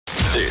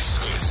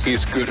This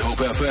is Good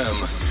Hope FM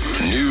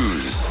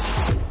News.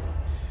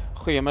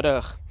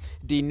 Goeiemiddag.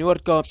 Die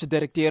Noord-Kaapse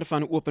direkteur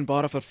van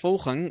Openbare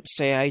Vervolging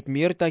sê hy het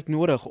meer tyd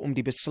nodig om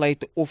die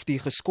besluit of die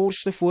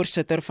geskorste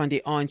voorsitter van die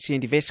ANC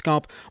in die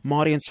Wes-Kaap,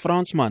 Marius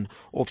Fransman,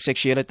 op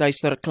seksuele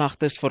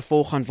teisteringklagtes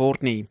vervolg gaan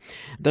word nie.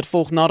 Dit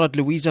volg nadat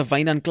Louise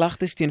Wynand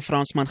klagtes teen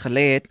Fransman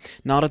gelê het,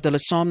 nadat hulle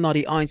saam na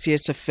die ANC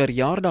se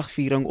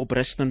verjaardagviering op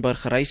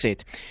Rustenburg gereis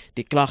het.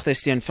 Die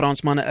klagtes teen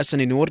Fransman is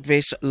in die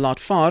Noordwes laat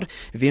vaar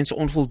weens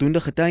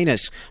onvoldoende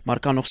getuienis, maar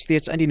kan nog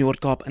steeds in die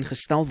Noord-Kaap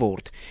ingestel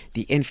word.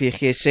 Die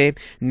NVG sê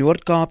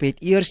Noord-Kaap het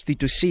eers die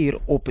dossier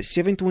op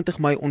 27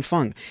 Mei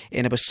ontvang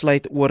en 'n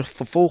besluit oor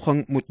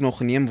vervolging moet nog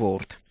geneem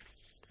word.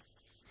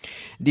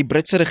 Die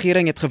Britse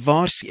regering het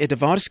 'n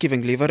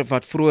waarskuwing liewer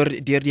wat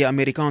vroeër deur die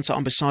Amerikaanse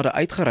ambassade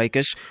uitgereik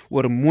is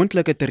oor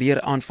moontlike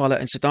terreuraanvalle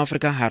in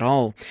Suid-Afrika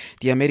herhaal.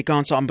 Die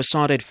Amerikaanse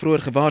ambassade het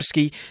vroeër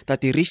gewaarsku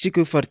dat die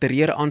risiko vir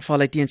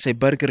terreuraanvalle teen sy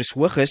burgers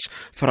hoog is,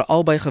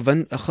 veral by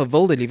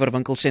gewilde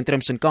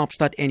liewerwinkelsentrums in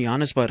Kaapstad en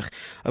Johannesburg.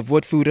 'n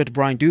Woordvoerder,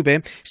 Brian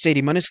Dube, sê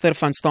die minister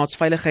van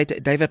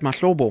staatsveiligheid, David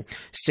Mahlobo,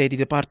 sê die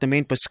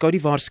departement beskou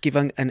die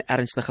waarskuwing in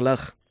ernstige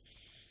lig.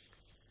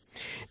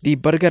 Die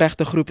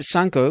burgerregtegroep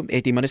SANCO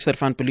het die minister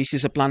van polisie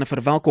se planne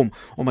verwelkom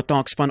om 'n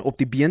taakspan op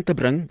die been te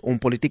bring om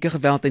politieke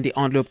geweld in die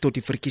aanloop tot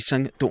die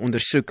verkiesing te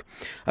ondersoek.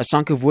 'n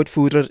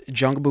SANCO-woordvoerder,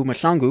 Jangabu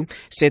Mahlangu,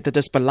 sê dit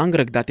is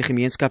belangrik dat die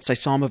gemeenskap sy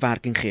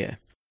samewerking gee.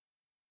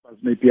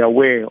 May be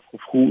aware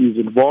of who is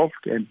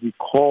involved, and we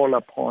call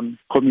upon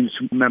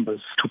community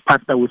members to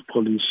partner with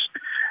police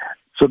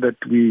so that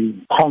we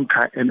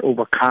conquer and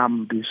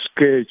overcome the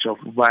scourge of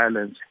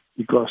violence.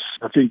 Because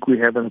I think we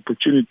have an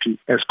opportunity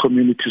as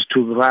communities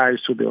to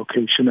rise to the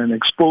occasion and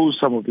expose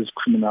some of these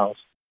criminals.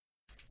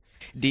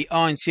 Die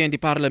ANC in die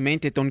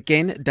parlement het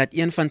ontken dat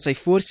een van sy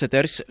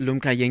voorsitters,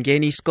 Lumka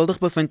Yengeni, skuldig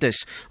bevind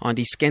is aan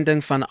die skending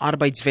van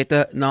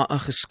arbeidswette na 'n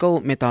geskil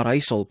met haar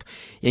huishulp.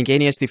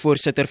 Yengeni is die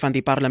voorsitter van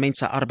die parlement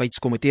se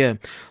arbeidskomitee.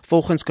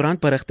 Volgens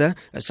koerantberigte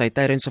is sy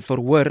tydens 'n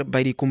verhoor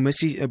by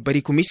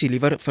die kommissie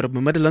liewer vir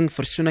bemiddeling,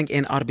 versoening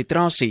en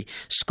arbitrasie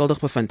skuldig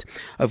bevind.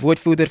 'n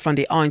Woordvoerder van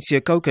die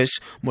ANC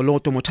caucus,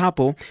 Moloto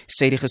Motapo,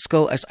 sê die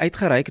geskil is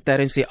uitgereik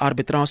tydens die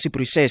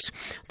arbitrasieproses.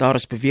 Daar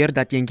is beweer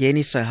dat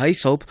Yengeni sy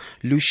huishulp,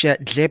 Lucia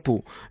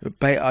Dlepu,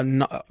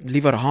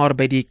 liewer haar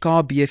by die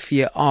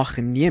KBVA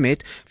geneem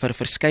het vir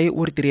verskeie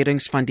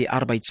oortredings van die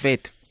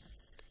arbeidswet.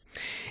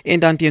 En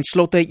dan ten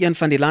slotte, een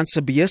van die land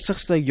se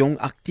besigste jong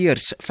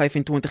akteurs,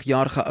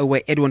 25-jarige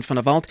oue Edwin van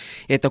der Walt,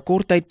 het 'n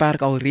kort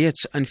tydperk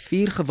alreeds in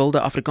 4 gewilde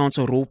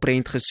Afrikaanse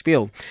rolprent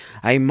gespeel.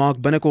 Hy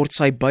maak binnekort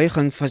sy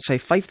buiging vir sy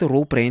 5de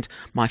rolprent,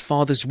 My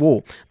Father's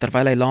War,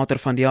 terwyl hy later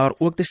van die jaar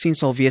ook te sien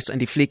sal wees in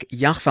die fliek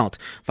Jagveld,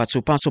 wat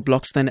sopas op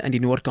Blokston in die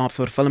Noord-Kaap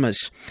verfilm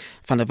is.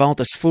 Van der Walt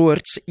is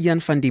voorts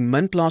een van die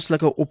min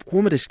plaaslike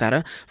opkomende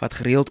sterre, wat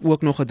gereeld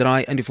ook nog 'n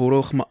draai in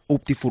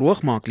op die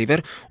verhoog maak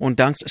liewer,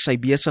 ondanks sy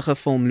besige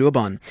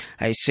filmloopbaan.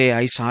 Hy sê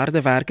hy is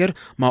harde werker,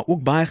 maar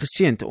ook baie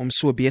geseënd om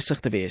so besig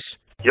te wees.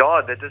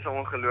 Ja, dit is 'n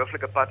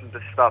ongelooflike pad om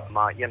te stap,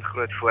 maar een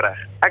groot voorreg.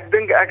 Ek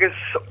dink ek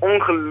is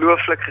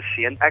ongelooflik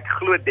geseënd. Ek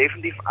glo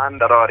definitief aan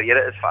dat daar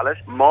rede is vir alles,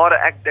 maar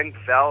ek dink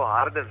wel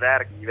harde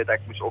werk. Jy weet,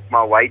 ek moes op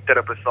my waiter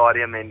op 'n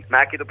stadium en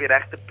ek het op die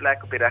regte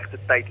plek, op die regte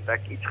tyd het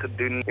ek iets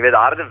gedoen. Jy weet,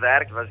 harde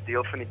werk was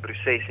deel van die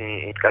proses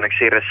en kan ek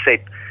sê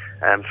reset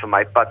vir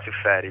my pad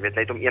sover. Jy weet,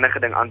 net om enige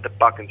ding aan te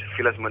pak en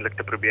soveel as moontlik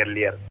te probeer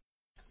leer.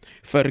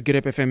 Vir Good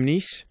Hope FM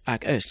nuus,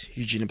 ek is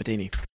Eugene Pateni.